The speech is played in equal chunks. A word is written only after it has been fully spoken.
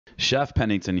Chef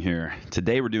Pennington here.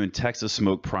 Today we're doing Texas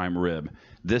smoked prime rib.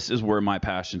 This is where my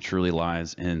passion truly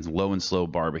lies, in low and slow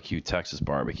barbecue, Texas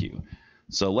barbecue.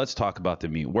 So let's talk about the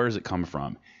meat. Where does it come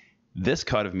from? This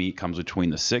cut of meat comes between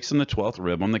the 6th and the 12th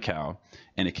rib on the cow,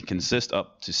 and it can consist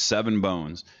up to 7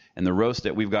 bones. And the roast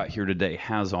that we've got here today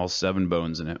has all 7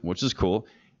 bones in it, which is cool.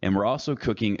 And we're also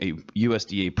cooking a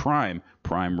USDA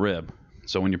prime rib.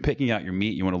 So when you're picking out your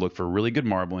meat, you want to look for really good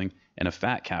marbling and a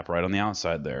fat cap right on the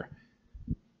outside there.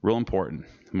 Real important,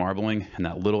 marbling and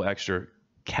that little extra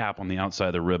cap on the outside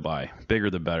of the ribeye.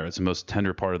 Bigger the better. It's the most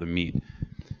tender part of the meat.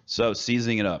 So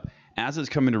seasoning it up. As it's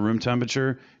coming to room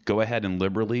temperature, go ahead and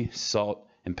liberally salt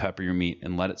and pepper your meat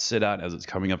and let it sit out as it's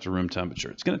coming up to room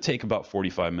temperature. It's going to take about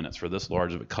 45 minutes for this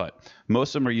large of a cut.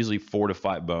 Most of them are usually 4 to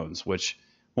 5 bones, which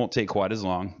won't take quite as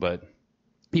long, but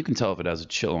you can tell if it has a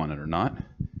chill on it or not.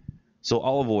 So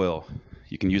olive oil,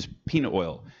 you can use peanut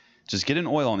oil. Just get an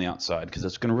oil on the outside because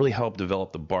it's going to really help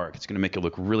develop the bark. It's going to make it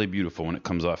look really beautiful when it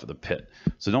comes off of the pit.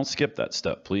 So don't skip that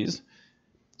step, please.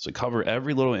 So cover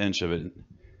every little inch of it.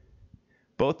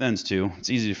 Both ends too. It's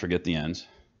easy to forget the ends.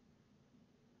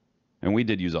 And we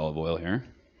did use olive oil here.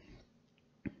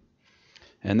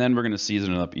 And then we're going to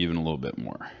season it up even a little bit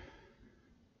more.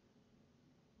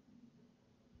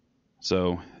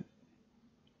 So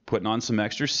putting on some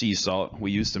extra sea salt.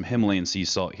 We use some Himalayan sea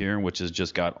salt here, which has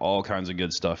just got all kinds of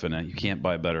good stuff in it. You can't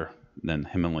buy better than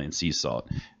Himalayan sea salt.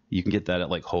 You can get that at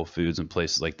like Whole Foods and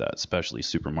places like that, especially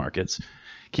supermarkets.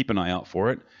 Keep an eye out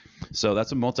for it. So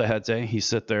that's a moltiajete. He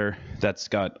sit there. That's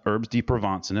got herbes de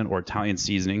Provence in it, or Italian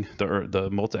seasoning. The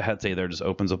moltiajete there just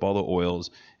opens up all the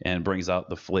oils and brings out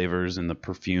the flavors and the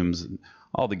perfumes and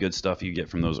all the good stuff you get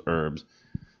from those herbs.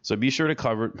 So be sure to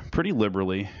cover it pretty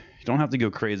liberally. You don't have to go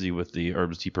crazy with the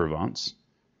herbes de Provence.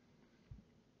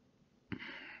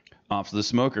 Off to the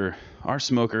smoker. Our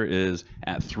smoker is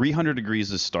at 300 degrees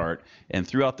to start, and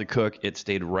throughout the cook, it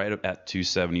stayed right up at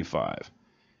 275.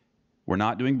 We're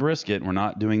not doing brisket. We're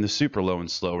not doing the super low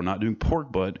and slow. We're not doing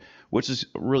pork butt, which is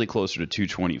really closer to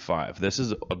 225. This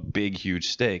is a big, huge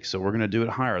steak, so we're going to do it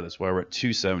higher. That's why we're at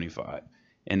 275.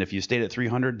 And if you stayed at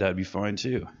 300, that'd be fine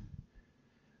too.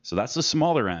 So that's the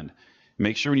smaller end.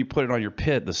 Make sure when you put it on your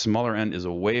pit, the smaller end is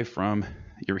away from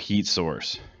your heat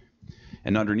source.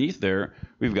 And underneath there,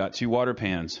 we've got 2 water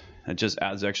pans. That just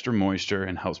adds extra moisture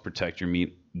and helps protect your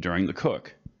meat during the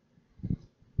cook.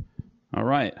 All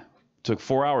right. Took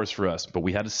 4 hours for us, but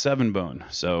we had a 7 bone.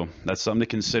 So that's something to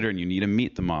consider, and you need a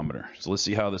meat thermometer. So let's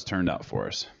see how this turned out for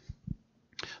us.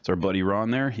 So our buddy Ron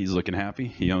there, he's looking happy.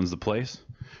 He owns the place.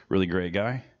 Really great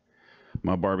guy.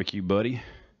 My barbecue buddy.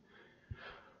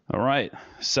 All right,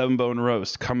 7 bone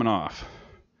roast coming off.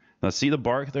 Now see the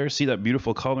bark there? See that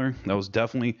beautiful color? That was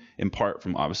definitely in part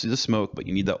from obviously the smoke, but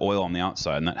you need the oil on the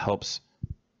outside, and that helps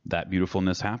that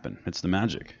beautifulness happen. It's the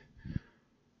magic.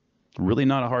 Really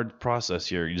not a hard process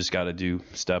here. You just got to do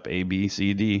step A, B,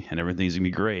 C, D, and everything's going to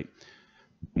be great.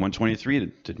 123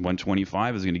 to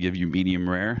 125 is going to give you medium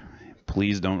rare.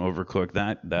 Please don't overcook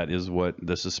that. That is what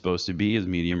this is supposed to be, is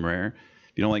medium rare.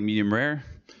 If you don't like medium rare,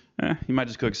 you might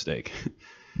just cook steak.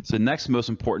 So the next most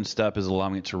important step is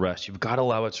allowing it to rest. You've got to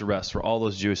allow it to rest for all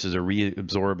those juices to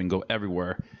reabsorb and go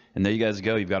everywhere. And there you guys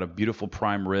go. You've got a beautiful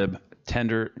prime rib,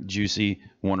 tender, juicy,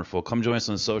 wonderful. Come join us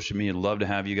on social media. I'd love to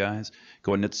have you guys.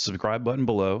 Go ahead and hit the subscribe button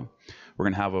below. We're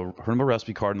going to have a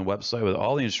recipe card on the website with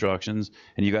all the instructions.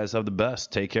 And you guys have the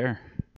best. Take care.